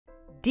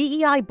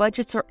DEI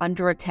budgets are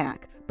under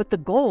attack, but the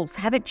goals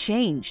haven't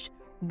changed.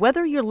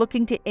 Whether you're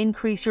looking to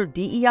increase your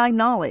DEI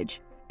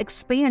knowledge,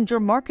 expand your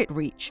market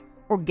reach,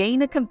 or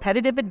gain a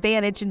competitive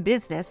advantage in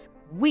business,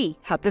 we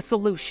have the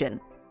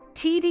solution.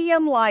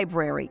 TDM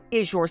Library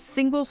is your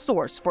single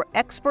source for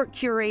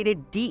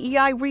expert-curated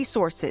DEI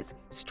resources,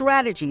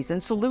 strategies,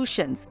 and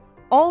solutions,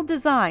 all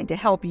designed to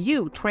help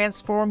you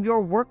transform your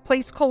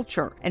workplace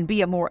culture and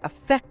be a more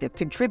effective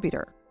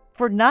contributor.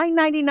 For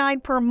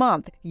 $9.99 per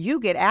month, you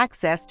get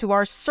access to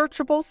our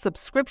searchable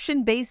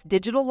subscription-based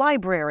digital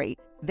library.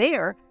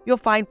 There, you'll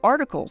find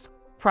articles,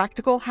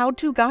 practical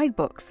how-to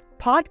guidebooks,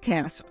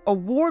 podcasts,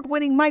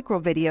 award-winning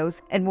microvideos,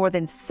 and more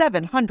than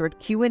 700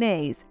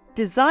 Q&As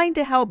designed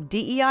to help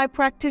DEI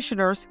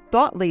practitioners,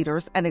 thought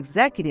leaders, and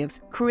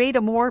executives create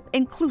a more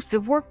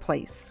inclusive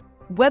workplace.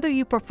 Whether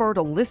you prefer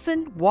to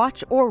listen,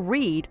 watch, or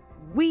read,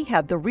 we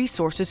have the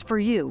resources for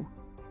you.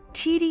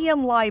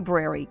 TDM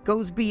Library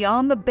goes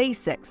beyond the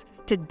basics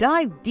to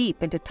dive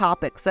deep into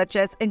topics such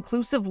as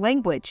inclusive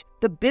language,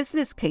 the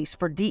business case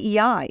for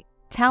DEI,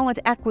 talent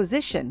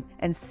acquisition,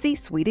 and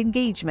C-suite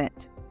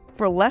engagement.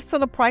 For less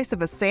than the price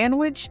of a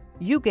sandwich,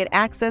 you get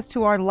access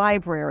to our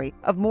library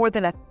of more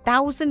than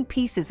 1,000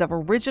 pieces of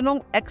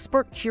original,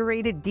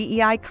 expert-curated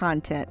DEI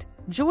content.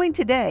 Join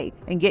today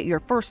and get your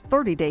first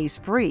 30 days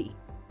free.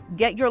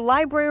 Get your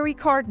library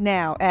card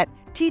now at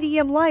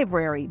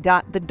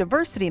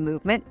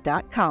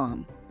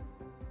tdmlibrary.thediversitymovement.com.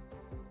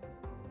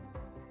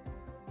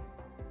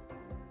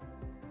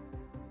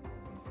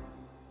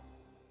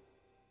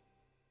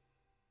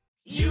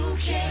 You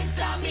can't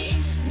stop me,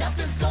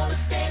 nothing's gonna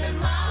stand in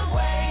my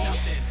way.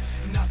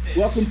 Nothing.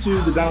 Welcome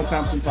to the Donald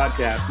Thompson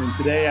Podcast, and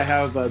today I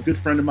have a good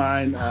friend of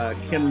mine,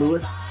 Ken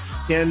Lewis.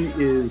 Ken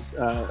is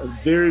a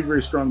very,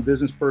 very strong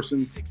business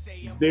person,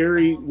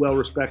 very well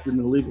respected in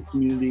the legal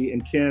community.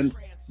 And Ken,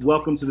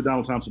 welcome to the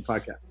Donald Thompson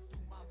Podcast.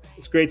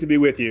 It's great to be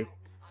with you.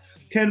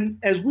 Ken,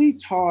 as we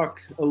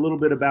talk a little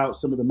bit about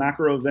some of the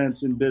macro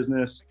events in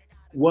business,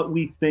 what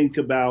we think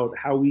about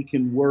how we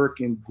can work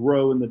and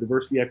grow in the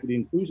diversity, equity,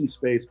 inclusion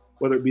space,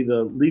 whether it be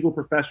the legal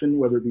profession,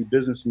 whether it be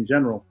business in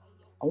general,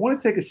 I want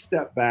to take a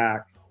step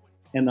back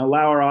and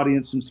allow our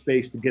audience some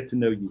space to get to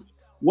know you.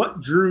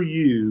 What drew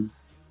you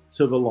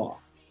to the law?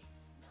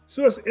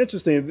 So it's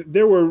interesting.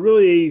 There were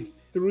really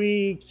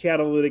three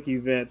catalytic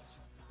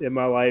events in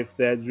my life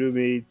that drew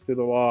me to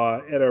the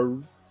law at a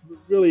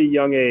really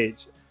young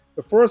age.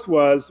 The first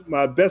was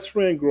my best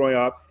friend growing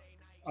up.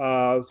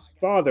 His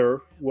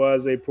father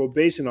was a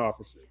probation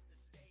officer.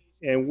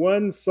 And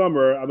one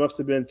summer, I must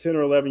have been 10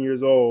 or 11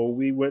 years old,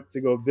 we went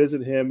to go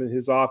visit him in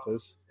his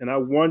office. And I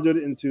wandered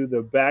into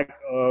the back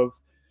of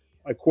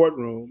a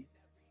courtroom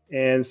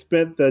and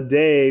spent the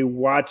day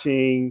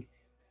watching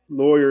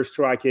lawyers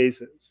try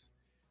cases.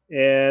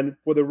 And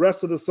for the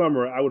rest of the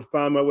summer, I would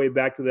find my way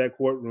back to that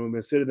courtroom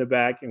and sit in the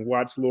back and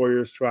watch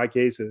lawyers try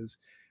cases.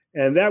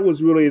 And that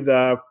was really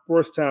the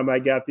first time I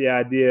got the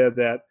idea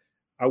that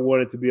I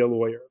wanted to be a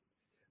lawyer.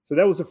 So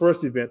that was the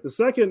first event. The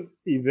second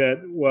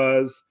event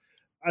was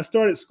I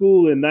started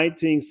school in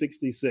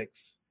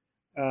 1966.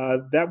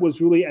 That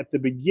was really at the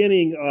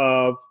beginning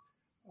of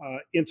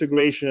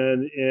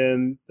integration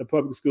in the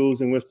public schools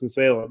in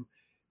Winston-Salem.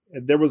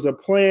 And there was a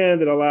plan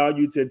that allowed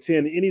you to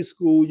attend any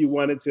school you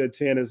wanted to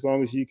attend as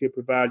long as you could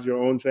provide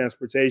your own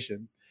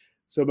transportation.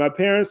 So my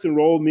parents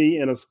enrolled me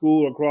in a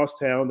school across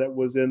town that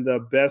was in the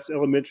best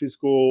elementary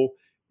school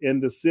in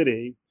the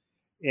city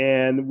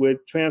and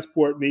would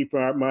transport me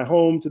from my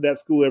home to that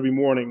school every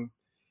morning.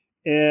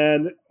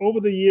 And over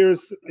the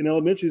years in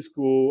elementary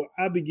school,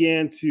 I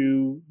began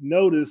to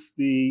notice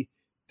the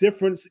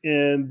difference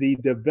in the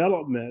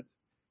development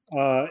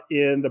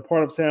in the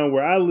part of town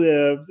where I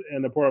lived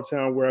and the part of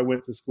town where I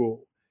went to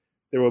school.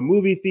 There were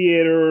movie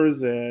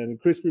theaters and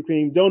Krispy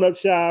Kreme donut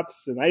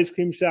shops and ice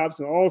cream shops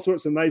and all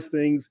sorts of nice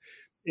things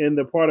in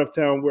the part of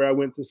town where I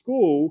went to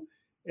school.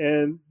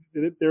 And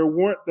there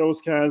weren't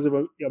those kinds of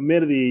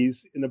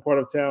amenities in the part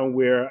of town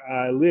where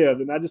I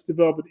lived. And I just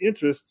developed an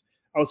interest.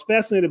 I was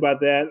fascinated by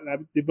that. And I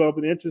developed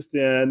an interest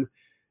in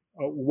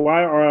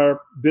why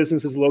are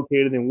businesses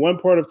located in one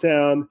part of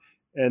town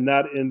and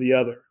not in the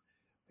other.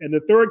 And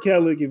the third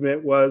catalytic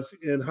event was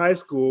in high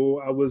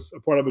school. I was a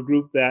part of a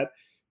group that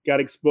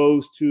got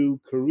exposed to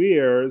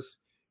careers,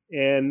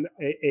 and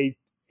a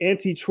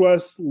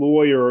antitrust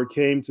lawyer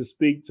came to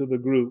speak to the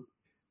group.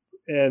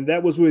 And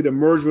that was really the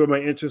merger of my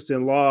interest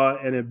in law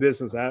and in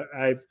business.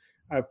 I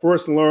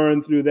first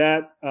learned through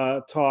that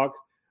talk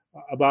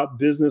about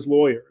business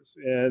lawyers.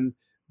 And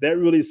that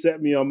really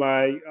set me on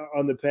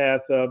the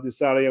path of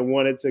deciding I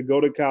wanted to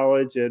go to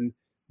college and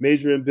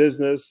major in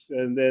business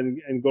and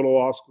go to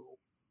law school.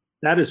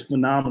 That is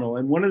phenomenal.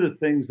 And one of the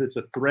things that's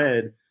a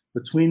thread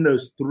between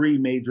those three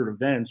major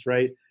events,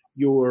 right?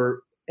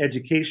 Your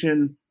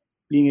education,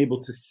 being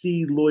able to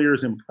see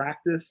lawyers in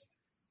practice,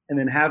 and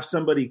then have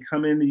somebody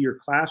come into your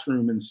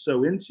classroom and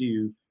sew into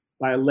you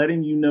by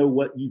letting you know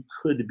what you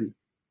could be,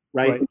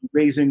 right?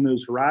 Raising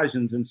those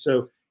horizons. And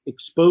so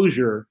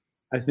exposure,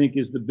 I think,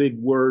 is the big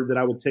word that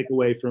I would take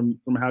away from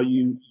how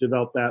you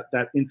develop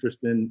that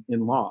interest in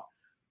law.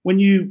 When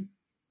you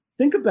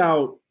think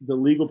about the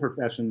legal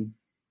profession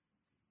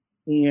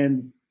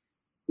and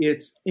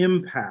its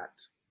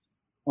impact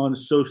on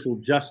social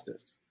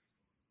justice.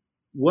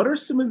 What are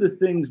some of the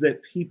things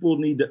that people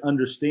need to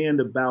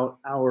understand about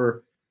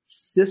our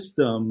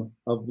system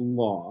of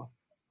law,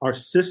 our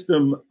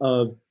system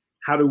of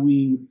how do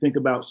we think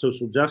about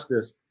social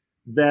justice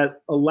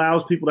that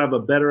allows people to have a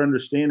better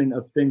understanding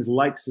of things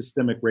like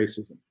systemic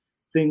racism,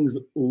 things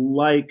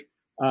like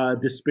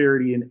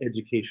disparity in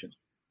education?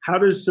 How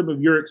does some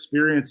of your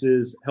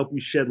experiences help you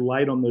shed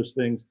light on those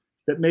things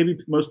that maybe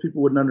most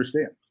people wouldn't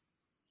understand?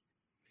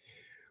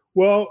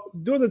 Well,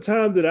 during the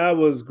time that I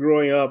was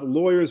growing up,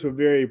 lawyers were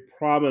very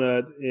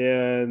prominent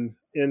in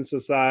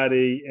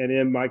society and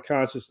in my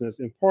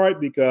consciousness, in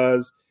part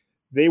because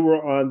they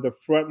were on the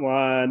front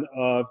line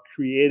of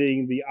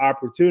creating the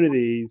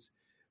opportunities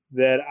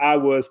that I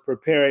was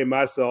preparing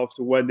myself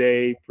to one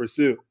day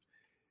pursue.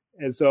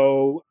 And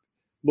so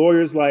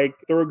lawyers like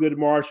Thurgood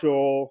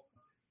Marshall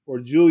or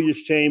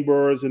Julius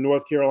Chambers in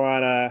North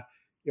Carolina,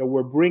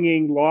 were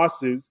bringing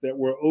lawsuits that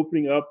were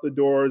opening up the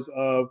doors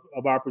of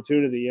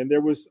opportunity. And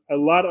there was a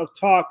lot of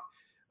talk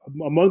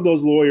among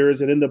those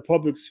lawyers and in the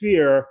public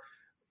sphere,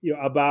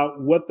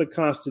 about what the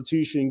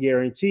Constitution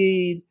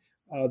guaranteed,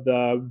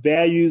 the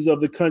values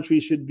of the country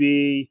should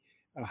be,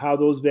 how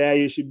those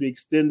values should be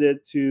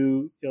extended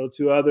to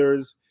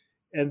others.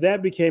 And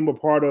that became a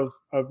part of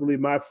really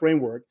my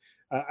framework.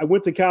 I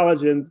went to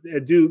college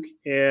at Duke,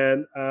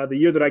 and the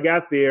year that I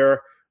got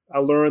there, I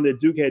learned that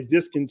Duke had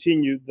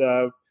discontinued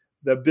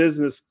the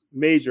business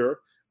major,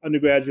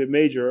 undergraduate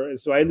major. And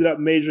so I ended up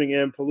majoring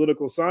in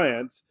political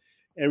science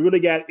and really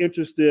got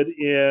interested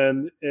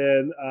in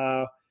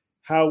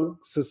how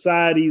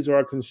societies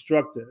are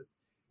constructed.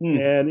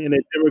 And in a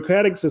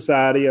democratic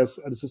society, a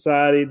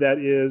society that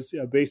is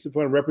based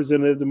upon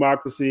representative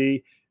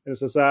democracy, and a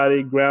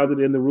society grounded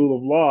in the rule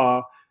of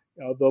law,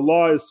 the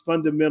law is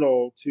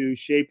fundamental to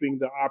shaping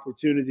the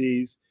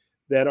opportunities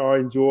that are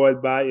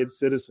enjoyed by its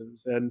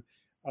citizens. And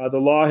the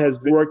law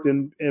has worked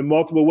in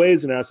multiple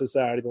ways in our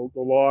society. The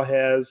law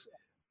has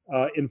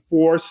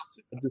enforced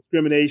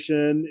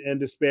discrimination and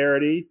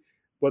disparity,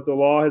 but the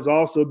law has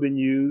also been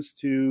used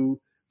to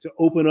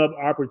open up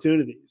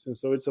opportunities. And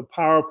so it's a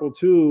powerful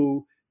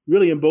tool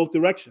really in both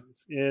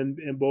directions,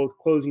 in both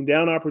closing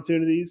down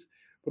opportunities,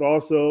 but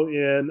also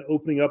in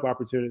opening up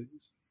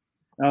opportunities.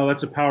 Oh,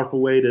 that's a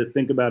powerful way to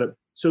think about it.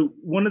 So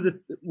one of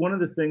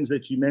the things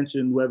that you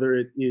mentioned, whether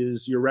it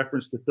is your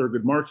reference to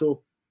Thurgood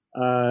Marshall,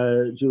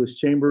 Julius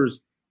Chambers,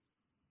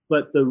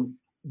 but the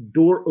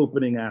door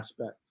opening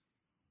aspect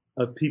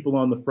of people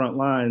on the front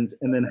lines,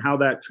 and then how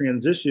that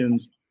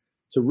transitions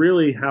to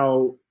really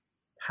how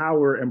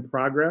power and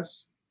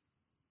progress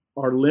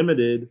are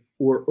limited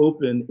or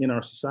open in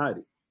our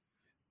society.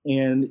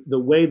 And the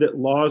way that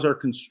laws are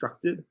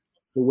constructed,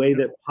 the way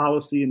that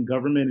policy and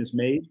government is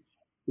made,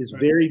 is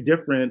very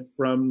different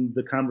from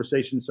the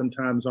conversation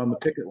sometimes on the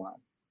picket line.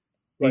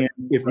 And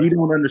if we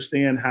don't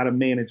understand how to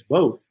manage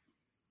both,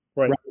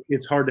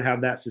 it's hard to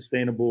have that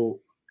sustainable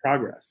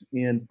progress.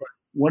 And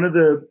one of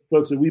the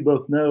folks that we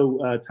both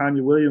know,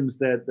 Tanya Williams,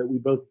 that we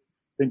both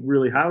think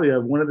really highly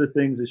of, one of the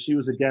things that she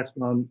was a guest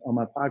on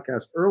my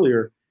podcast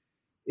earlier,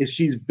 is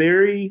she's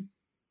very,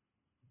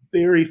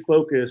 very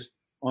focused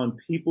on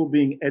people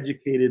being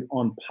educated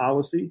on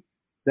policy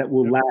that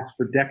will last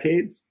for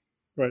decades.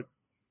 Right.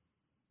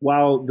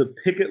 While the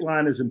picket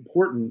line is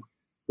important,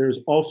 there's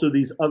also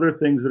these other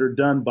things that are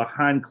done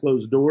behind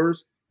closed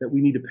doors that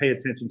we need to pay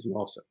attention to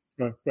also.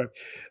 Right.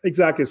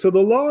 Exactly. So the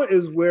law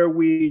is where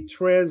we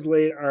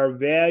translate our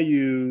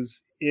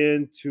values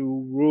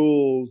into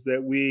rules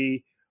that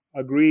we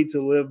agree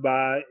to live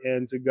by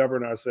and to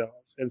govern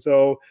ourselves. And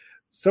so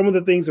some of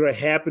the things that are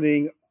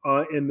happening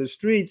in the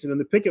streets and in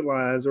the picket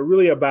lines are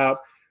really about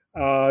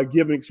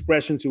giving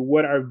expression to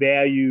what our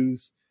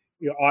values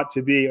ought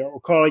to be, or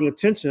calling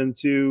attention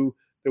to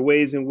the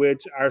ways in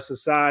which our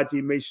society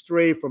may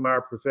stray from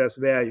our professed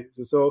values.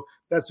 And so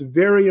that's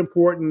very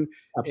important.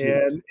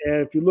 And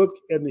if you look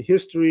at the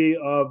history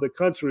of the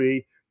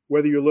country,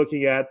 whether you're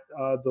looking at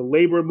the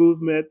labor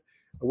movement,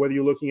 or whether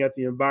you're looking at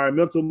the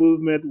environmental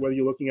movement, whether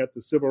you're looking at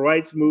the civil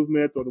rights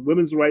movement or the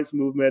women's rights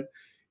movement,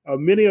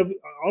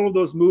 all of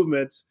those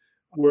movements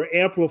were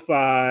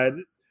amplified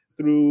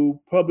through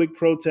public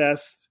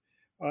protest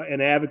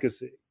and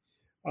advocacy,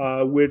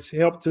 which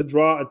helped to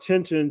draw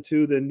attention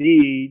to the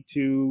need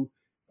to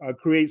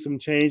create some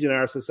change in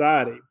our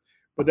society.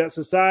 But that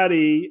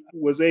society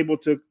was able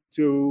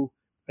to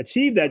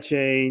achieve that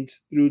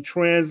change through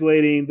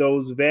translating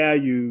those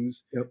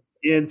values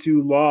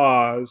into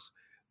laws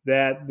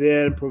that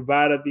then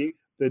provided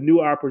the new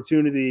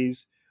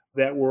opportunities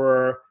that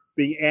were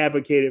being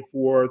advocated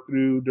for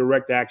through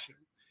direct action.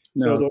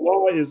 So the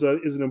law is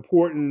an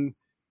important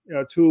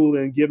tool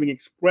in giving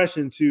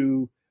expression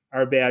to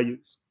our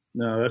values.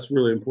 No, that's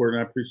really important.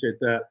 I appreciate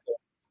that.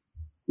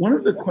 One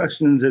of the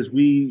questions as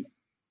we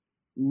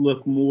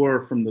look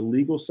more from the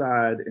legal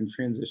side and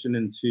transition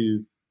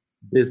into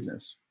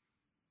business,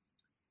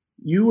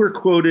 you were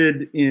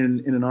quoted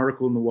in an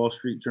article in the Wall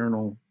Street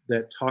Journal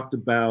that talked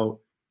about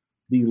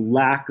the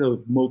lack of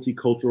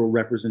multicultural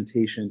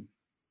representation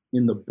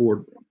in the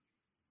boardroom.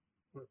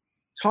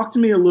 Talk to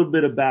me a little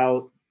bit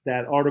about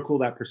that article,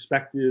 that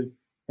perspective,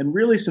 and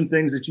really some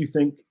things that you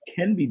think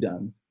can be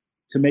done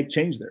to make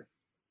change there.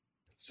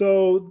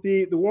 So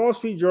the Wall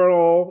Street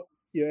Journal,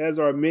 as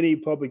are many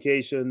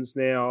publications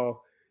now,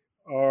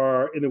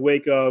 are in the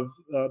wake of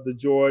the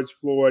George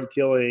Floyd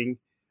killing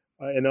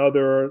and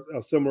other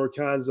similar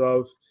kinds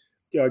of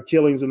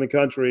killings in the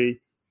country,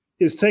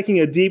 is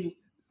taking a deep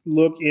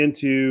look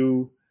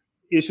into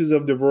issues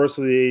of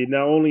diversity,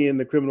 not only in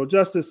the criminal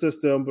justice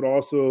system, but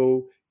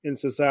also in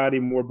society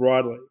more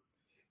broadly.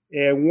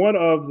 And one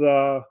of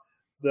the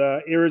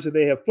areas that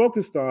they have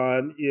focused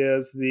on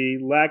is the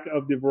lack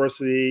of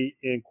diversity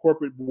in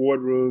corporate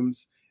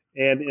boardrooms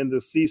and in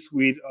the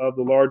C-suite of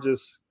the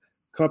largest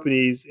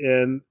companies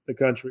in the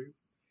country.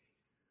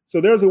 So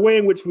there's a way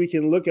in which we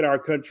can look at our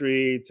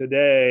country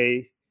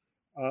today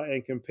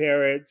and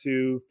compare it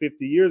to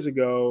 50 years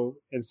ago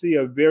and see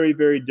a very,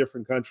 very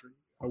different country.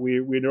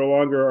 We no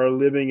longer are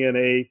living in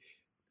a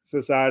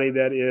society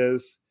that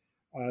is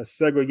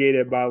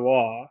segregated by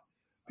law.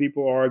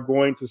 People are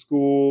going to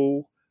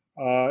school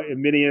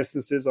in many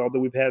instances, although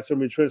we've had some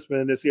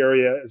retrenchment in this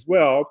area as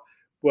well.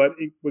 But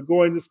we're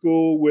going to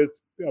school with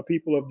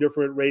people of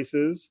different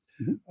races,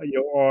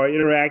 are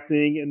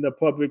interacting in the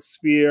public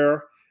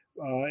sphere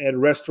at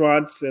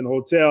restaurants and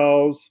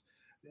hotels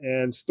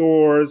and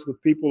stores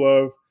with people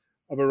of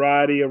a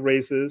variety of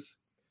races.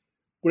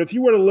 But if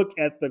you were to look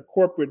at the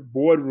corporate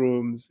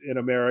boardrooms in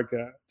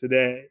America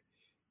today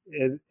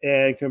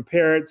and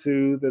compare it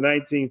to the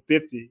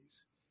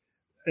 1950s,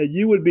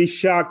 you would be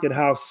shocked at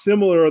how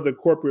similar the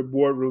corporate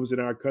boardrooms in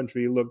our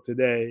country look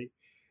today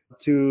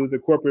to the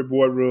corporate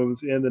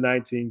boardrooms in the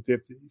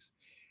 1950s.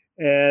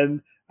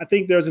 And I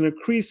think there's an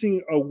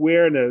increasing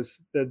awareness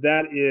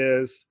that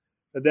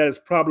is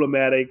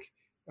problematic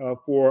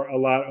for a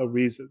lot of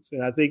reasons.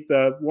 And I think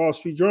the Wall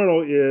Street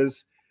Journal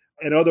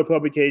and other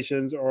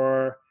publications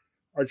are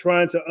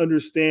trying to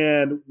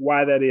understand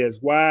why that is,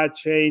 why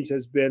change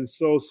has been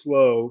so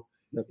slow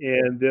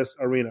in this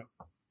arena.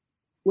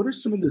 What are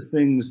some of the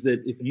things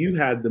that, if you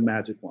had the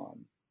magic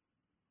wand,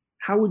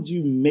 how would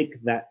you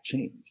make that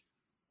change?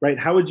 Right?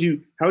 How would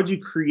you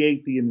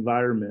create the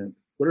environment?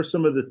 What are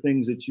some of the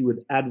things that you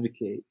would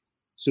advocate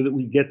so that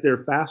we get there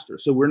faster?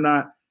 So we're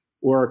not,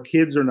 or our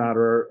kids are not,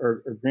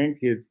 or our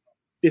grandkids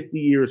 50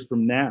 years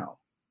from now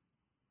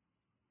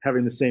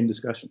having the same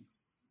discussion.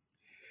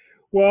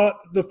 Well,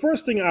 the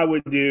first thing I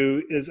would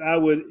do is I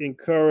would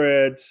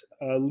encourage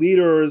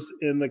leaders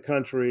in the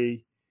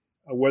country,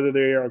 whether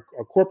they are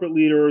corporate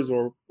leaders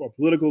or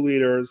political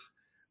leaders,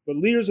 but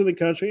leaders in the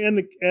country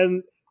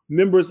and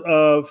members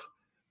of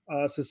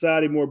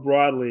society more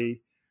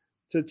broadly,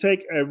 to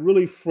take a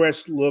really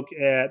fresh look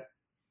at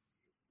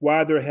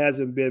why there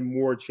hasn't been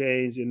more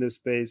change in this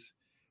space,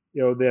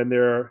 than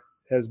there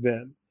has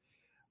been.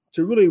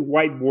 To really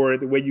whiteboard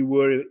it the way you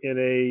would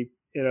in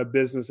a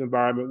business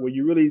environment, where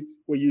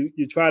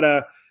you try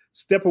to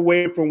step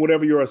away from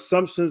whatever your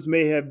assumptions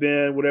may have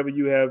been, whatever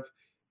you have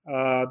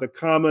the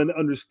common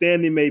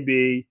understanding may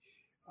be,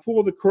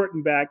 pull the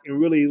curtain back and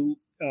really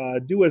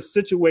do a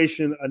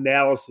situation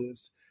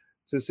analysis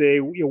to say,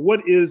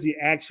 what is the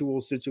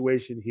actual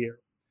situation here?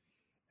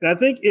 And I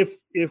think if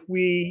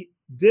we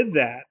did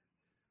that,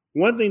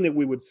 one thing that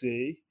we would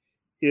see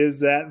is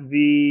that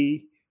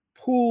the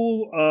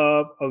pool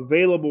of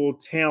available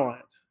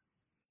talent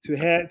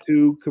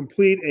to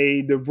complete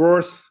a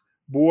diverse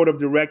board of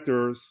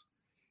directors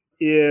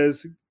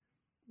is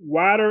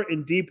wider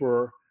and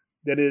deeper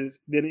than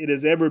it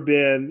has ever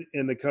been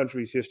in the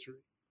country's history.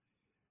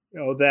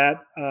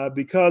 That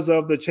because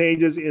of the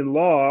changes in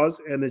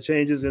laws and the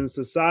changes in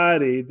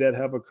society that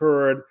have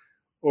occurred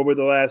over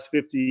the last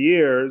 50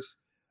 years,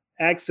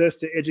 access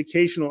to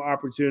educational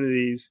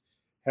opportunities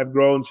have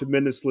grown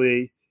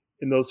tremendously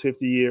in those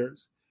 50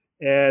 years.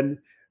 And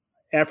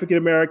African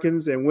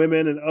Americans and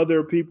women and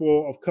other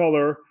people of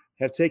color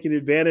have taken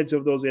advantage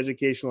of those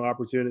educational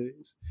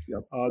opportunities.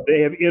 Yep.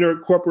 They have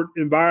entered corporate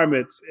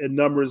environments in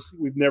numbers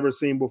we've never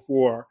seen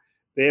before.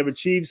 They have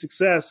achieved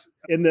success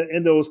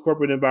in those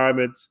corporate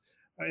environments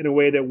in a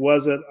way that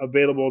wasn't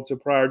available to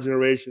prior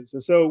generations.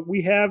 And so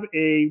we have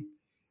a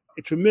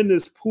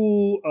tremendous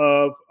pool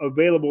of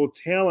available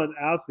talent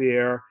out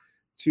there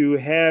to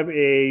have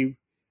a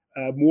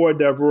more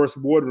diverse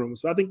boardroom.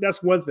 So I think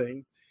that's one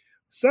thing.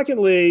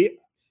 Secondly,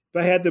 if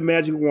I had the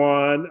magic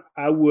wand,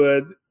 I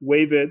would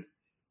wave it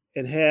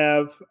and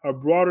have a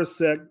broader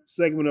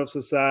segment of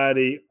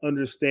society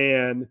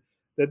understand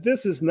that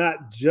this is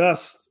not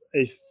just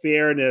a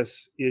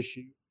fairness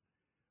issue.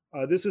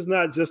 This is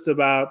not just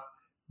about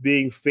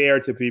being fair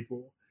to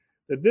people.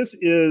 That this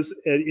is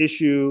an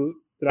issue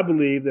that I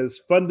believe that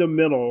is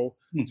fundamental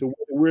to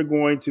whether we're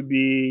going to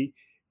be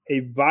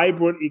a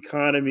vibrant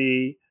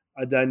economy,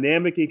 a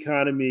dynamic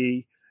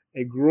economy,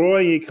 a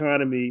growing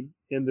economy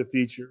in the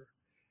future.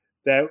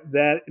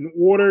 That in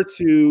order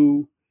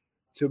to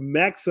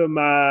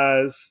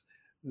maximize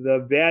the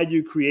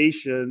value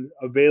creation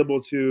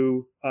available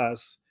to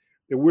us,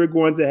 that we're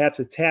going to have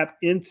to tap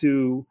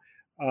into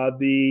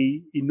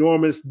the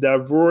enormous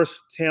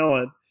diverse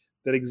talent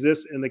that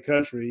exists in the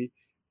country.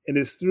 And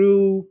it's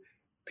through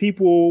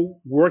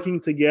people working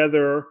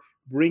together,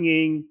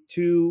 bringing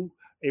to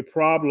a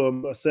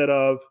problem a set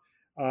of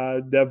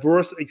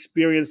diverse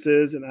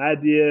experiences and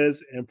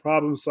ideas and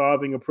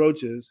problem-solving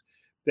approaches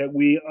that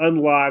we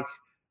unlock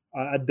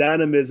a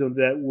dynamism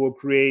that will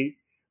create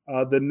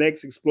the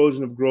next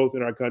explosion of growth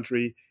in our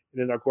country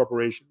and in our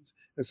corporations.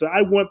 And so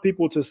I want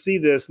people to see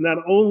this not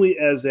only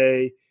as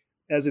an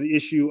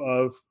issue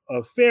of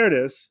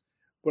fairness,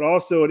 but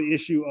also an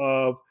issue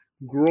of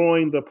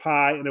growing the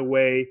pie in a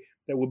way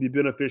that will be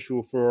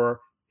beneficial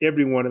for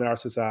everyone in our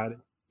society.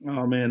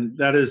 Oh man,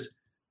 that is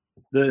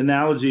the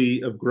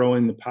analogy of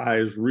growing the pie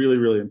is really,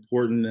 really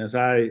important as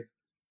I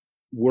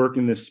work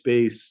in this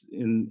space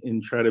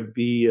and try to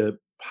be a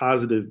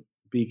positive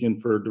beacon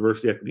for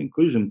diversity, equity,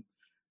 inclusion.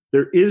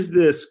 There is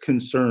this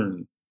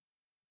concern.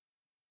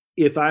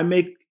 If I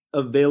make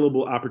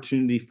available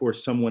opportunity for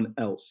someone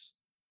else,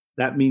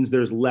 that means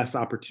there's less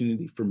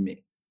opportunity for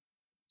me.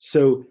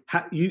 So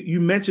you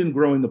mentioned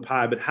growing the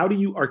pie, but how do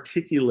you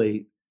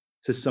articulate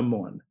to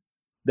someone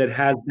that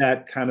has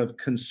that kind of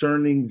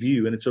concerning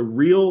view? And it's a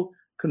real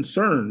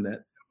concern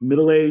that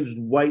middle-aged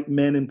white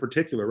men in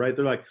particular, right?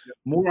 They're like,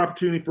 more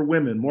opportunity for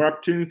women, more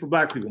opportunity for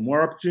Black people,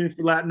 more opportunity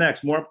for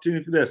Latinx, more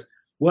opportunity for this.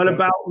 What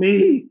about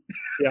me?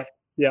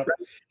 Yeah.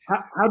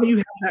 How do you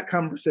have that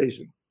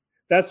conversation?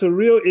 That's a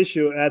real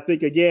issue. And I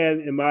think,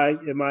 again, in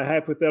my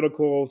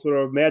hypothetical sort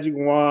of magic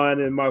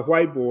wand and my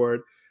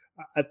whiteboard,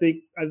 I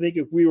think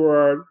if we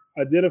were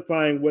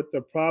identifying what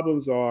the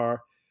problems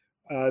are,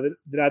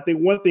 then I think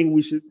one thing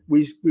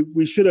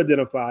we should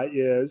identify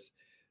is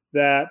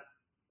that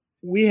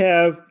we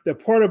have the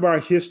part of our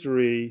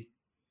history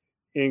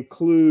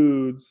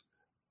includes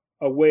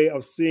a way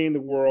of seeing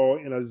the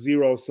world in a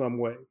zero-sum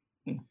way.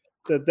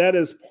 That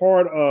is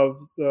part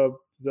of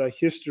the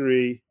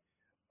history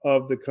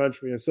of the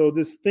country. And so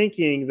this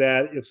thinking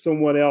that if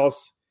someone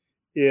else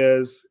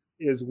is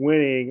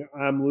winning,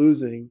 I'm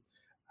losing,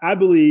 I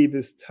believe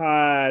is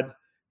tied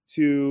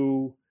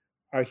to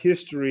our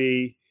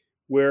history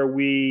where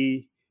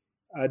we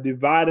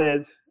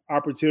divided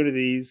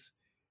opportunities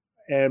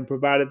and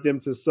provided them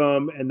to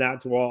some and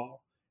not to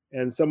all.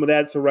 And some of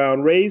that's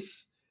around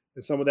race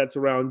and some of that's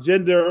around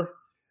gender,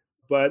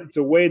 but it's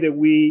a way that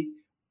we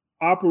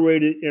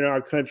operated in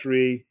our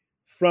country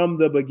from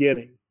the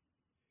beginning.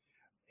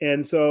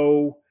 And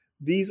so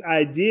these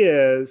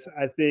ideas,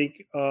 I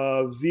think,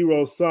 of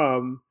zero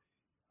sum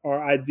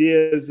are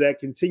ideas that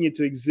continue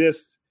to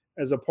exist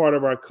as a part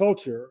of our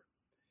culture.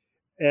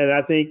 And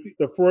I think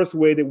the first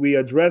way that we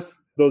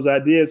address those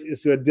ideas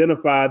is to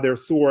identify their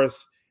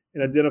source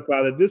and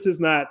identify that this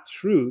is not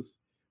truth.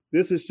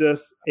 This is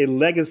just a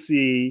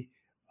legacy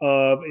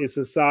of a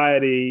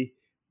society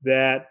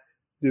that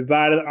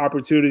divided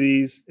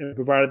opportunities and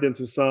provided them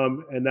to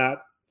some and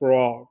not for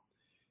all.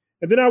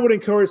 And then I would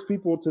encourage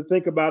people to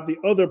think about the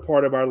other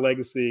part of our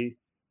legacy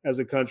as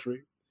a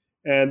country.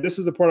 And this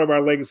is the part of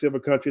our legacy of a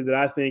country that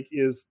I think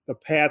is the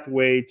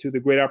pathway to the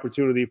great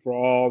opportunity for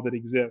all that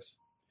exists.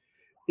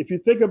 If you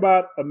think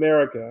about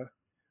America,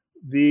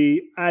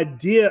 the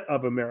idea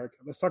of America,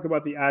 let's talk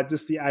about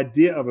just the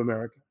idea of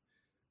America.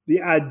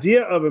 The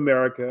idea of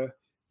America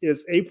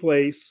is a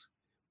place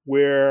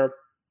where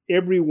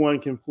everyone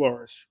can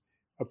flourish,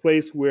 a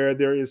place where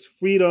there is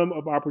freedom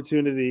of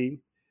opportunity,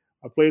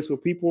 a place where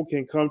people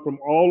can come from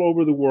all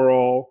over the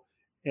world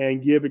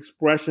and give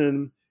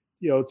expression,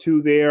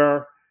 to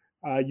their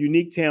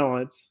unique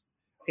talents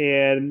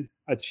and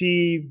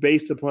achieve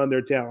based upon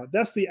their talent.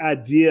 That's the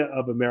idea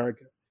of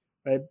America,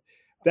 right?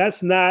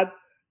 That's not,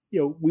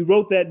 we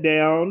wrote that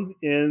down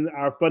in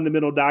our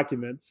fundamental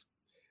documents,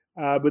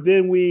 but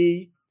then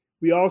we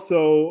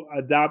also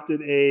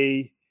adopted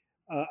a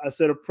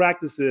set of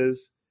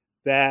practices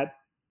that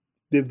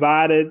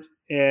divided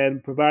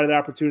and provided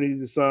opportunity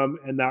to some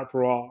and not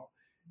for all.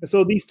 And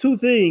so these two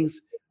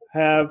things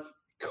have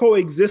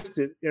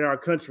coexisted in our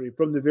country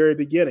from the very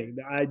beginning.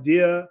 The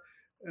idea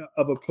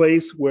of a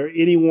place where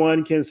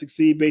anyone can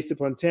succeed based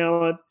upon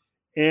talent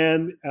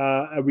and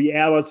a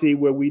reality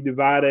where we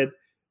divided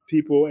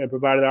people and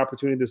provided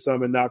opportunity to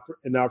some and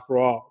not for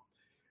all.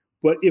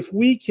 But if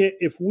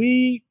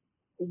we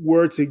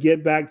were to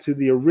get back to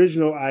the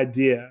original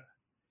idea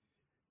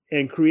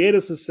and create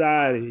a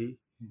society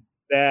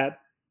that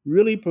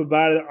really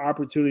provided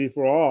opportunity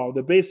for all,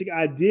 the basic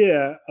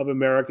idea of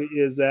America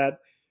is that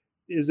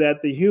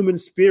the human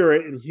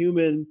spirit and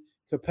human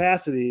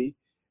capacity,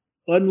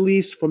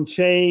 unleashed from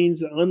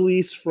chains,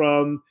 unleashed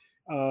from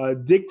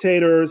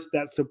dictators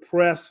that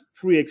suppress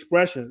free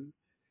expression,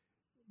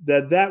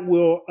 that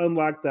will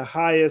unlock the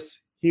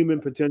highest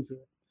human potential.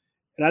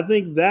 And I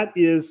think that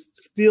is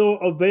still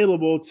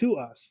available to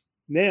us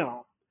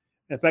now.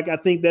 In fact, I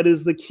think that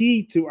is the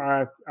key to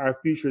our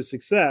future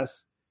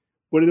success.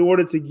 But in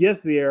order to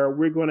get there,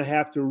 we're going to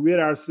have to rid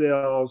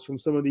ourselves from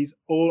some of these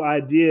old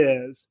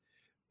ideas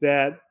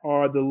that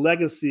are the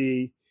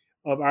legacy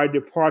of our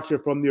departure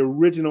from the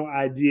original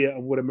idea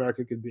of what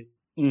America could be.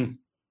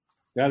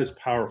 That is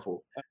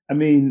powerful. I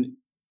mean,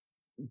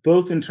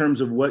 both in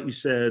terms of what you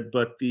said,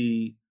 but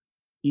the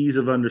ease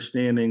of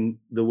understanding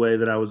the way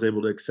that I was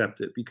able to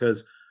accept it,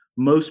 because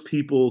most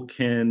people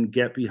can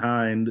get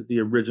behind the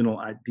original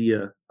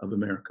idea of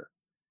America.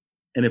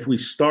 And if we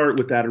start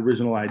with that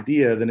original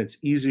idea, then it's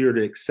easier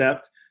to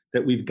accept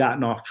that we've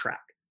gotten off track.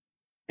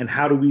 And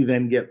how do we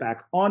then get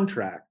back on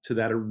track to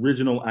that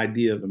original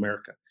idea of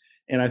America?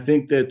 And I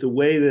think that the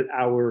way that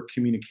our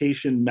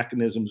communication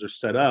mechanisms are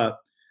set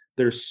up,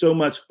 there's so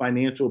much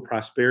financial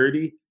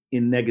prosperity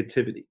in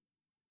negativity,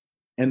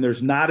 and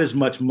there's not as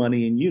much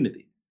money in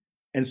unity.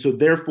 And so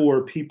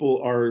therefore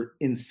people are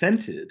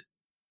incented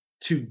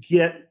to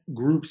get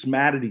groups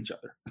mad at each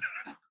other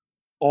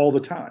all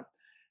the time.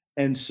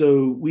 And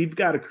so we've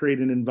got to create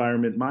an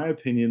environment, in my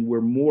opinion,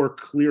 where more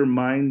clear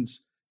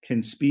minds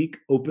can speak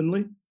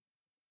openly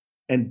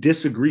and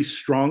disagree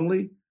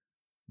strongly,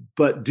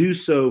 but do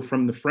so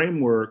from the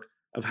framework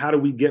of how do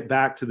we get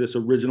back to this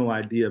original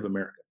idea of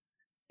America.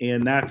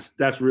 And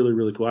that's really,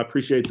 really cool. I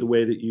appreciate the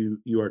way that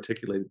you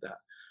articulated that.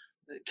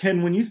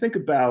 Ken, when you think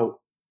about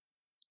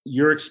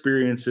your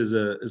experience as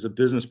a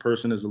business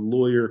person, as a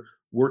lawyer,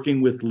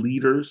 working with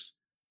leaders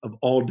of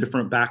all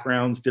different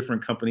backgrounds,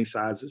 different company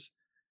sizes,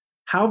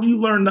 how have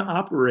you learned to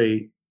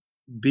operate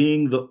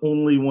being the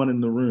only one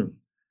in the room?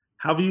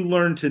 How have you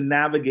learned to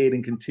navigate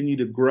and continue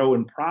to grow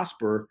and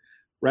prosper,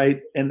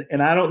 right? And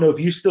I don't know if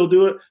you still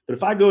do it, but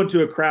if I go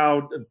into a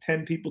crowd of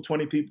 10 people,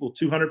 20 people,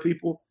 200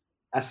 people,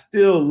 I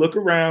still look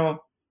around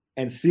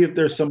and see if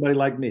there's somebody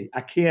like me.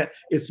 I can't,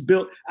 it's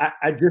built,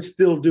 I just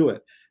still do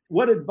it.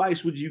 What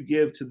advice would you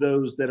give to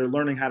those that are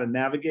learning how to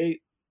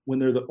navigate when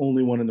they're the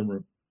only one in the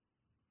room?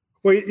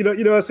 Well,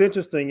 it's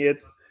interesting.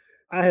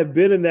 I have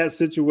been in that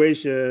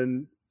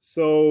situation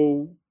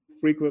so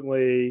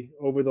frequently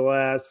over the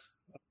last,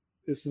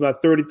 this is my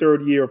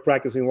 33rd year of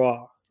practicing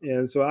law.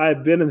 And so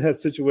I've been in that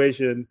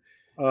situation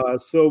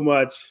so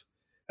much.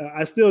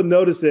 I still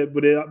notice it,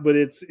 but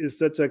it's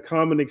such a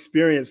common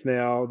experience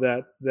now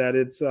that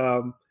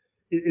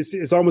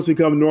it's almost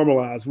become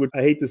normalized, which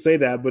I hate to say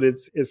that, but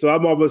so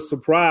I'm almost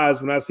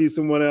surprised when I see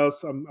someone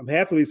else. I'm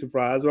happily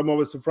surprised, but I'm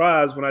always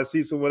surprised when I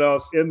see someone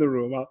else in the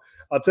room.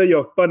 I'll tell you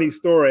a funny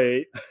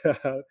story,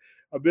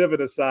 a bit of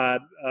an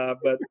aside,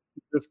 but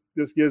this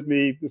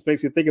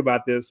makes me think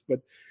about this. But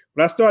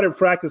when I started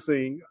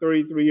practicing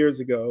 33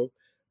 years ago,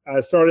 I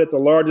started at the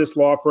largest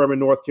law firm in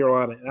North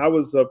Carolina. And I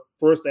was the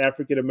first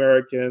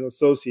African-American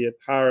associate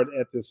hired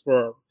at this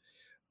firm.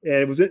 And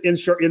it was in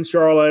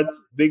Charlotte,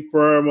 big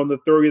firm on the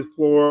 30th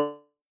floor,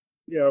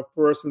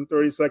 first and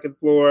 32nd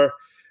floor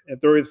and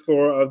 30th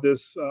floor of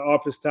this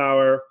office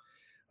tower.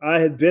 I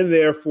had been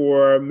there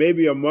for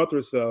maybe a month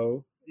or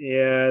so,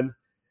 and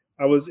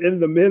I was in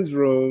the men's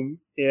room,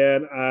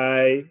 and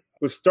I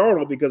was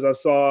startled because I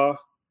saw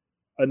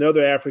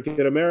another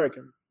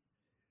African-American.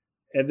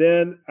 And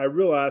then I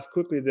realized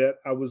quickly that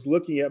I was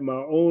looking at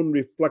my own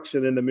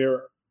reflection in the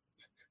mirror.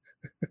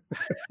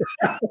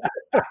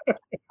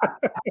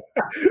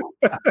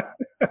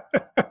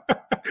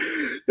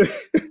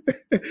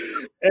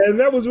 And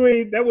that was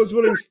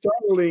really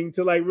startling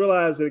to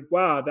realize that,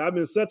 wow, I'm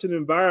in such an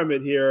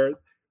environment here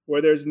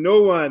where there's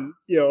no one,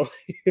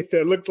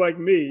 that looks like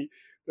me,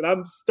 that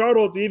I'm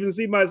startled to even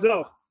see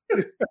myself.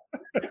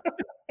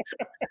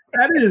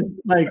 That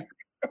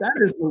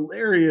is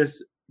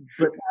hilarious.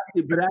 But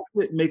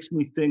actually it makes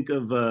me think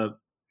of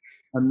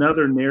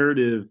another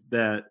narrative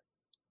that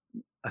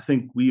I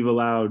think we've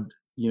allowed,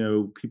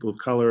 people of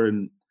color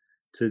and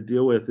to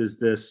deal with, is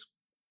this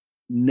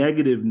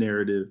negative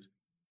narrative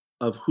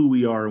of who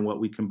we are and what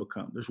we can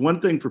become. There's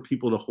one thing for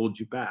people to hold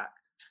you back.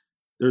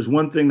 There's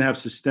one thing to have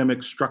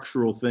systemic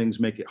structural things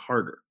make it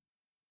harder.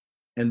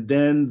 And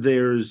then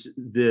there's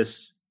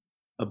this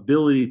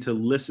ability to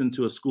listen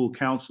to a school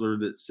counselor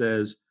that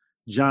says,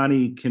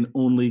 Johnny can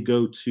only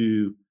go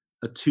to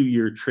a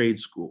 2-year trade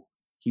school.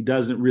 He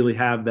doesn't really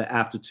have the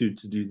aptitude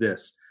to do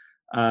this.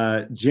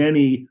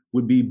 Jenny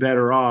would be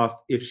better off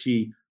if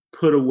she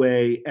put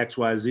away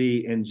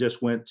XYZ and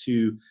just went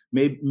to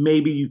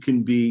maybe you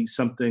can be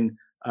something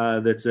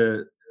that's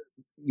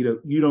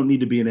you don't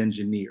need to be an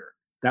engineer.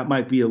 That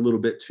might be a little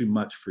bit too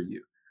much for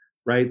you,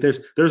 right?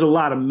 There's a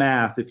lot of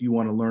math if you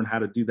want to learn how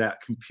to do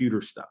that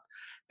computer stuff.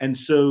 And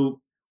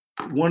so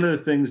one of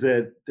the things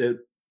that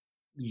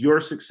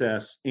your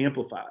success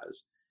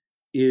amplifies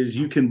is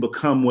you can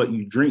become what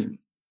you dream.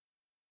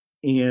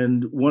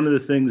 And one of the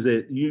things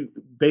that you,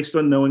 based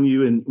on knowing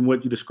you and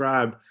what you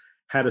described,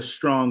 had a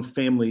strong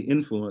family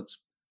influence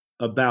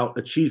about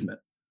achievement.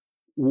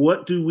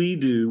 What do we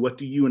do? What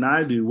do you and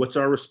I do? What's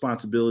our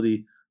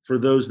responsibility for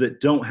those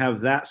that don't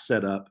have that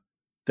set up,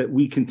 that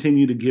we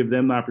continue to give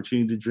them the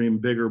opportunity to dream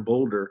bigger,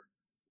 bolder,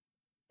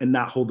 and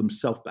not hold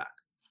themselves back?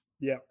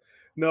 Yeah,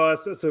 no,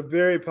 that's a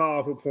very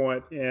powerful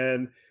point.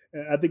 And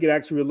I think it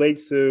actually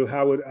relates to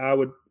how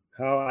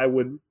I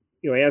would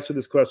answer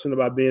this question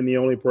about being the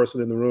only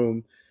person in the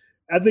room.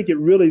 I think it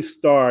really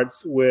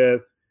starts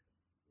with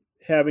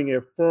having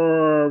a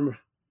firm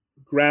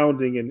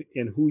grounding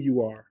in who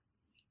you are,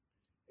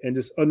 and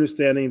just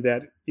understanding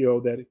that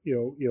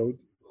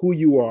who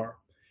you are.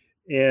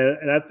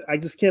 And I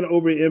just can't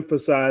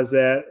overemphasize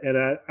that. And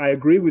I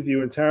agree with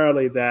you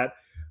entirely that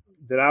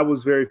I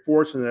was very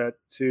fortunate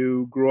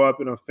to grow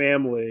up in a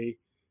family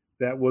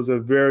that was a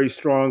very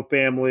strong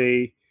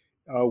family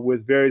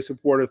with very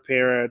supportive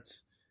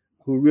parents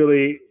who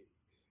really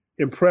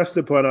impressed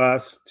upon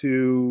us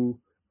to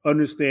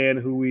understand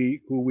who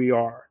we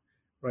are,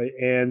 right,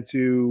 and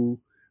to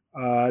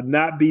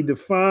not be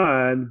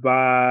defined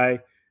by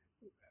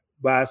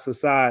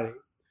society,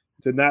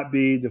 to not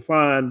be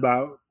defined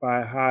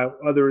by how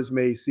others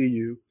may see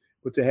you,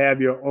 but to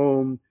have your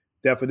own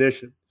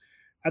definition.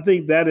 I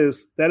think that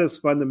is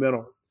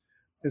fundamental.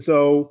 And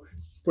so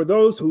for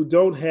those who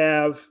don't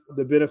have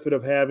the benefit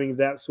of having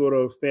that sort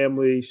of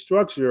family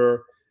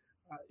structure,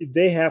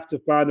 they have to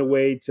find a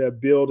way to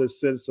build a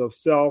sense of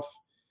self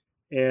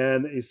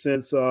and a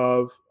sense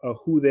of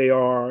who they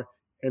are,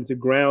 and to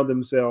ground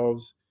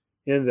themselves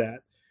in that.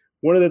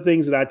 One of the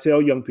things that I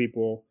tell young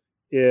people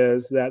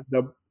is that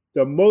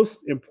the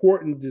most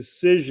important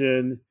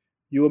decision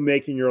you will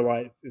make in your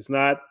life is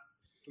not,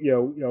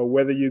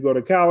 whether you go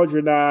to college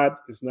or not.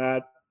 It's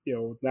not,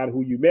 not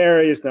who you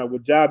marry. It's not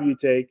what job you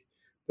take.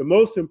 The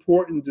most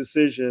important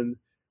decision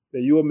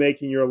that you will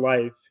make in your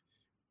life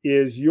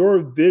is your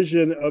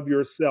vision of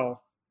yourself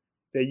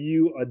that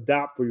you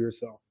adopt for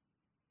yourself.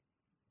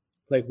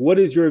 Like, what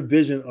is your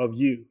vision of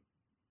you?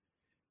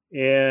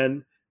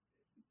 And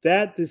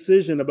that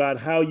decision about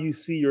how you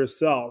see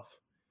yourself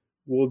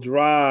will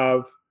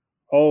drive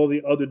all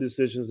the other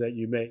decisions that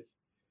you make.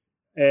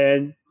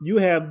 And you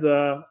have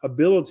the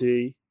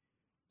ability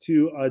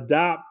to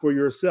adopt for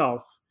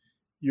yourself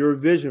your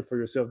vision for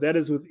yourself. That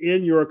is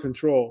within your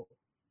control.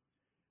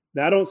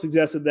 Now, I don't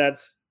suggest that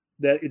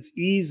it's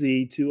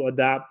easy to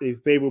adopt a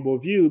favorable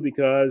view,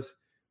 because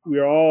we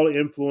are all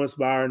influenced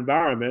by our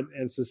environment,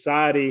 and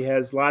society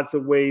has lots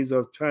of ways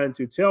of trying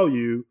to tell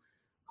you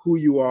who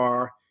you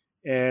are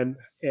and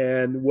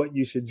what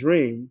you should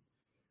dream.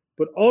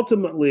 But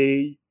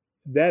ultimately,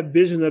 that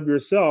vision of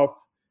yourself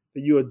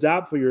that you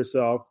adopt for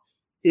yourself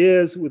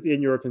is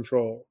within your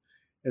control.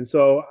 And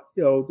so,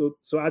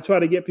 so I try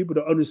to get people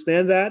to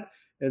understand that,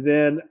 and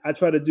then I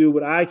try to do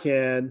what I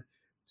can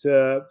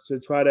to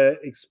try to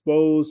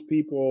expose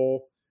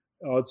people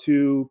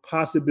to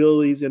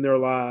possibilities in their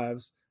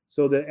lives,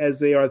 so that as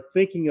they are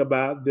thinking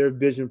about their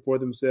vision for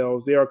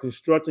themselves, they are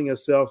constructing a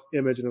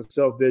self-image and a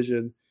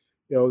self-vision,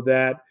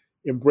 that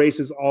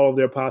embraces all of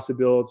their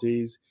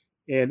possibilities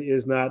and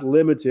is not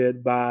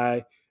limited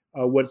by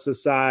what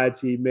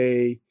society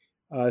may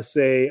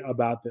say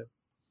about them.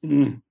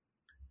 Mm.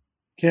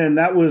 Ken,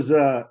 that was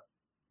a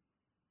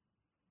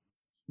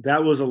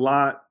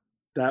lot.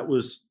 That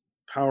was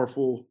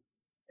powerful.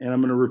 And I'm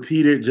going to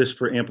repeat it just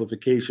for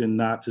amplification,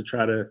 not to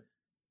try to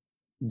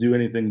do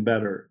anything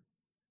better.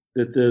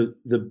 That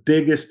the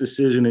biggest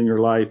decision in your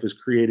life is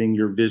creating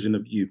your vision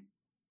of you.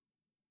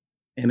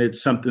 And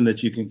it's something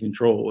that you can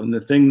control. And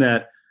the thing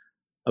that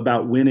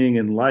about winning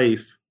in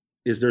life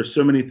is there's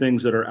so many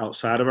things that are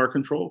outside of our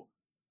control.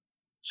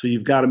 So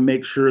you've got to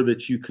make sure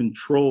that you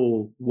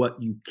control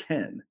what you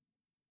can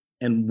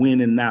and win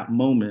in that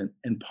moment.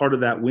 And part of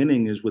that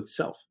winning is with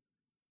self.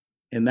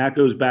 And that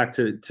goes back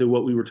to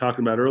what we were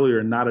talking about earlier,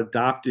 and not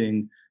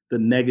adopting the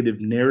negative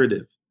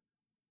narrative,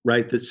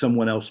 right, that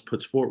someone else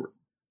puts forward.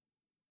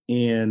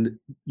 And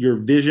your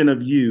vision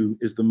of you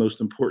is the most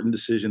important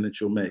decision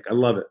that you'll make. I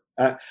love it.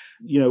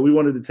 We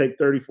wanted to take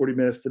 30, 40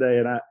 minutes today,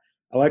 and I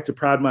like to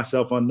pride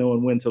myself on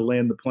knowing when to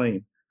land the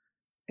plane.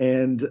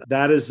 And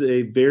that is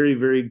a very,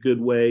 very good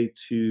way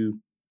to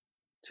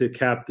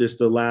cap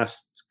the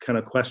last kind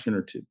of question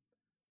or two.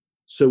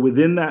 So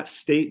within that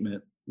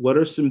statement, what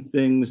are some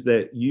things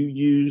that you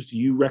used,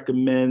 you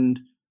recommend,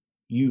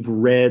 you've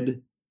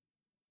read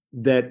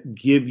that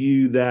give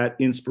you that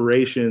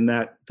inspiration,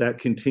 that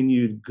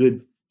continued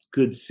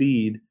good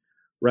seed,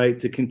 right,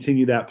 to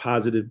continue that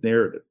positive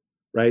narrative,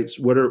 right?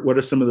 So what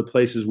are some of the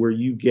places where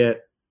you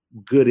get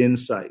good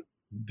insight,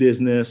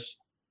 business,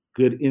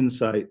 good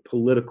insight,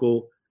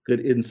 political, good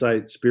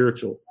insight,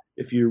 spiritual,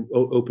 if you're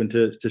open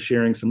to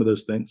sharing some of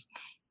those things?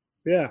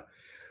 Yeah.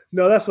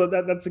 No, that's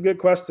a good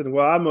question.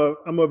 Well,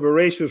 I'm a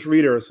voracious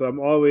reader, so I'm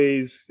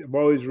always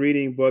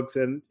reading books,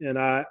 and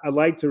I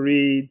like to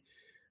read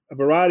a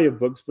variety of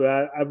books,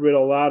 but I've read a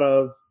lot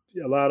of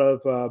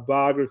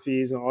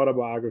biographies and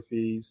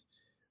autobiographies,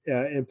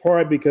 in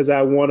part because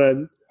I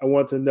want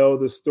to know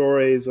the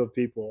stories of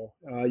people.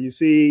 You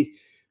see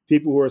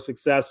people who are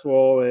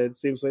successful, and it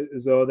seems like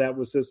as though that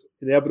was just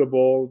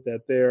inevitable,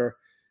 that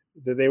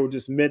they were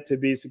just meant to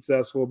be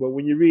successful. But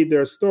when you read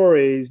their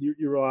stories, you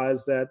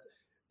realize that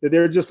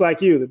they're just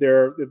like you,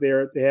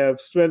 that they have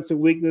strengths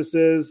and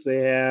weaknesses, they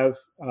have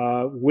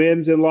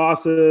wins and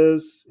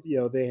losses,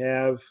 they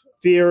have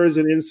fears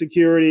and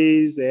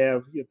insecurities, they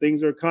have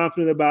things they're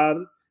confident about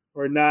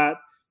or not.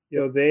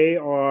 They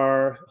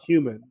are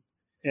human,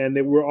 and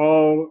that we're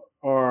all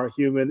are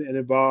human and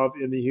involved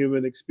in the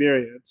human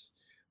experience.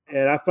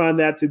 And I find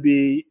that to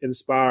be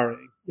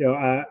inspiring.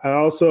 I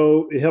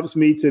also, it helps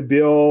me to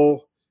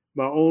build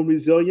my own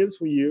resilience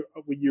when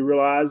you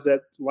realize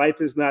that life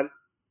is not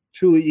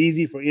truly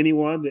easy for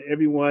anyone, that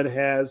everyone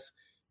has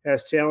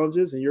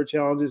challenges, and your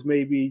challenges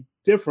may be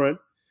different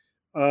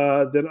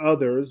than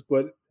others,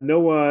 but no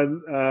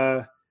one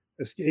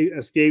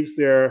escapes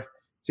their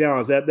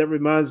challenge. That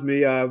reminds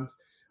me of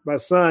my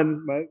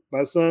son.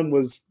 My son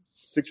was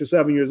 6 or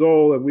 7 years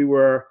old, and we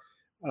were,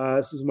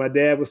 this is my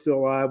dad was still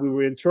alive. We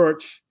were in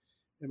church,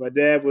 and my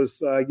dad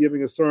was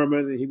giving a sermon,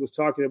 and he was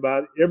talking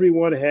about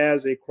everyone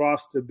has a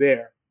cross to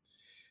bear.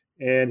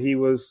 And he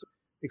was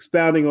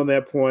expounding on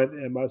that point,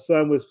 and my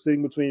son was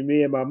sitting between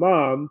me and my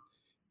mom,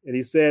 and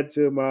he said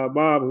to my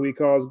mom, who he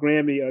calls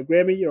Grammy,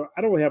 Grammy,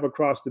 I don't have a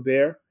cross to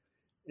bear.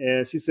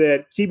 And she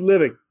said, keep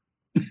living.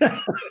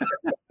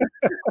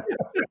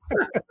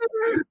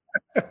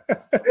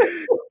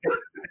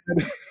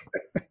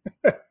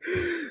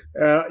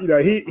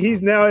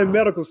 He's now in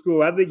medical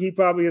school. I think he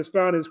probably has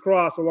found his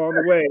cross along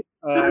the way.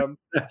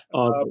 That's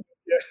awesome.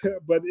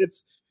 But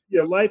it's,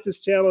 life is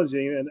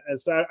challenging. And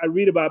so I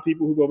read about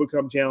people who've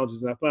overcome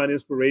challenges, and I find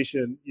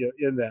inspiration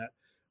in that.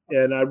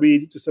 And I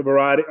read just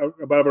about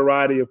a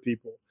variety of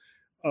people.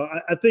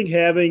 I think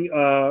having,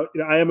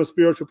 I am a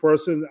spiritual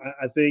person.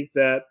 I think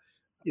that,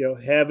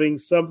 having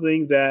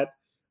something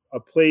a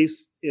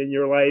place in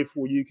your life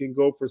where you can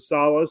go for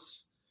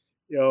solace,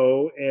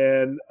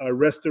 and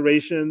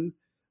restoration,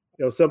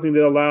 something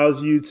that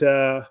allows you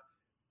to,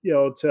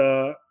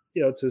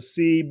 to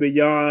see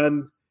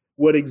beyond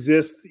what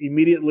exists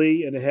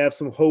immediately and to have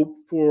some hope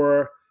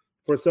for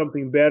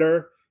something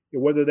better,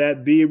 whether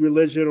that be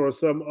religion or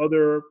some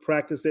other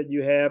practice that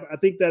you have. I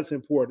think that's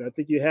important. I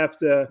think you have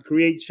to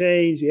create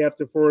change. You have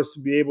to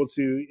first be able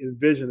to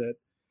envision it.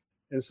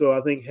 And so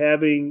I think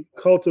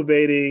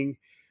cultivating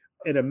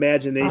an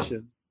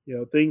imagination,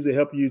 things that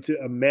help you to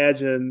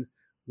imagine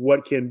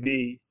what can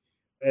be,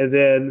 and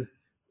then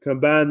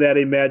combine that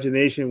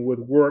imagination with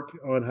work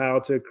on how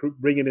to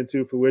bring it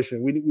into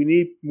fruition. We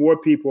need more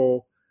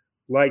people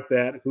like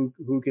that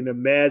who can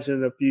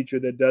imagine a future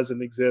that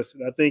doesn't exist.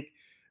 And I think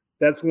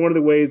that's one of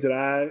the ways that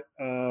I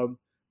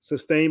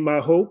sustain my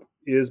hope,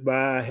 is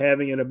by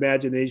having an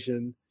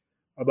imagination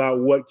about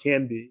what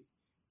can be,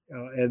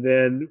 and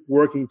then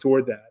working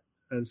toward that.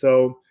 And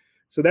so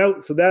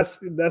that's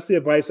the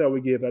advice I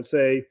would give. I'd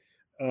say,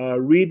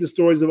 read the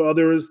stories of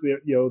others.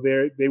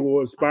 They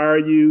will inspire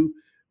you.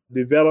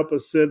 Develop a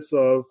sense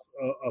of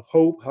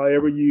hope,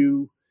 however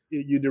you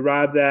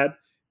derive that,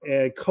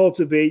 and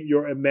cultivate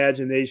your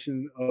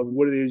imagination of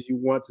what it is you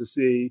want to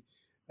see,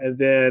 and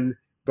then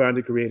trying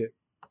to create it.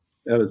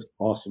 That is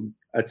awesome.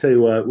 I tell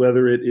you what,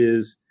 whether it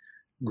is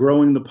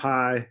growing the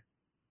pie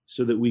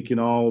so that we can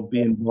all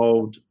be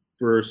involved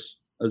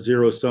versus a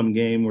zero-sum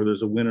game where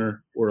there's a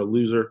winner or a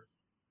loser,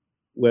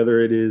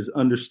 whether it is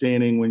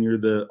understanding when you're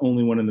the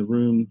only one in the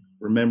room,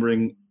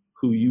 remembering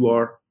who you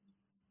are,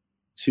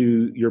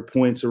 to your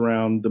points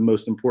around the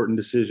most important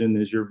decision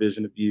is your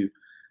vision of you.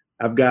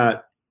 I've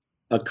got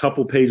a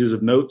couple pages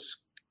of notes.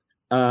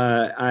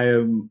 I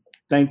am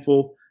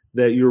thankful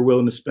that you're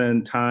willing to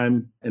spend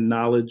time and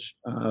knowledge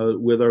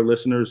with our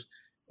listeners.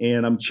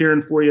 And I'm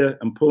cheering for you.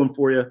 I'm pulling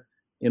for you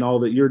in all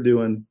that you're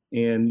doing.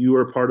 And you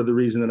are part of the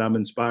reason that I'm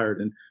inspired.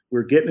 And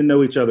we're getting to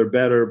know each other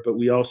better, but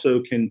we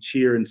also can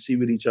cheer and see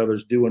what each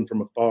other's doing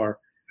from afar.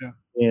 Yeah.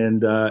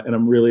 And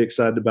I'm really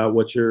excited about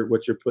what you're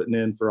putting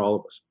in for all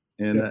of us.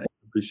 And I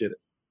appreciate it.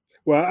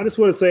 Well, I just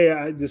want to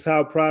say just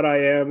how proud I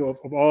am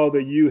of all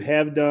that you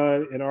have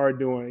done and are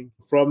doing,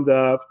 from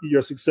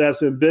your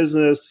success in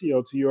business,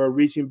 to your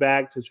reaching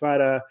back to try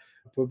to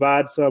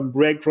provide some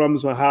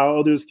breadcrumbs on how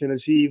others can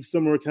achieve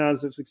similar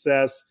kinds of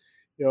success,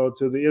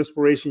 to the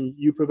inspiration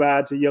you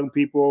provide to young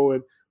people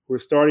and who are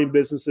starting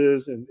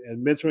businesses and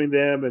mentoring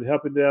them and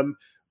helping them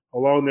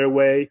along their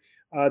way,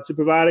 to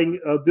providing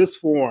this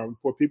forum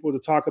for people to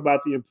talk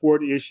about the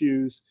important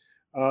issues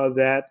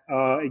that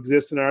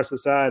exist in our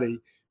society.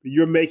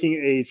 You're making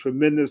a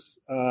tremendous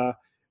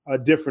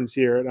difference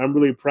here, and I'm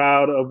really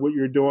proud of what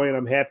you're doing.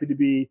 I'm happy to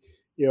be,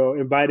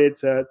 invited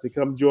to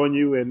come join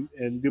you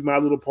and do my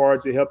little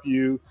part to help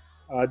you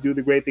do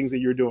the great things that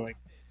you're doing.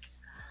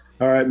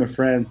 All right, my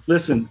friend.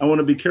 Listen, I want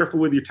to be careful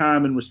with your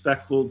time and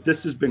respectful.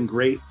 This has been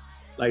great.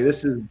 Like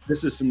this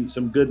is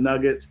some good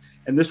nuggets,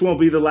 and this won't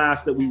be the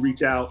last that we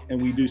reach out and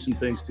we do some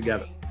things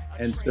together.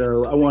 And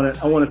so I want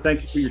to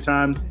thank you for your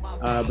time.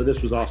 But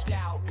this was awesome.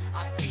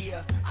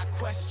 I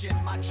question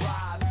my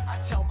drive. I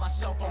tell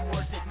myself I'm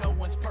worth it. No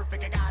one's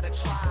perfect. I gotta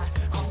try.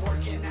 I'm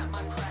working at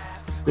my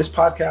craft. This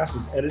podcast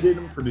is edited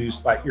and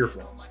produced by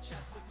Earfluence.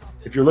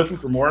 If you're looking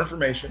for more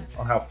information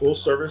on how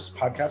full-service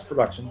podcast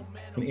production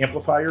can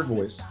amplify your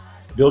voice,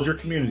 build your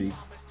community,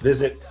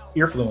 visit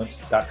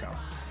earfluence.com.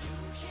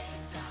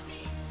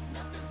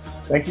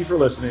 Thank you for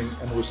listening,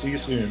 and we'll see you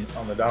soon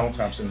on the Donald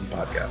Thompson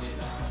Podcast.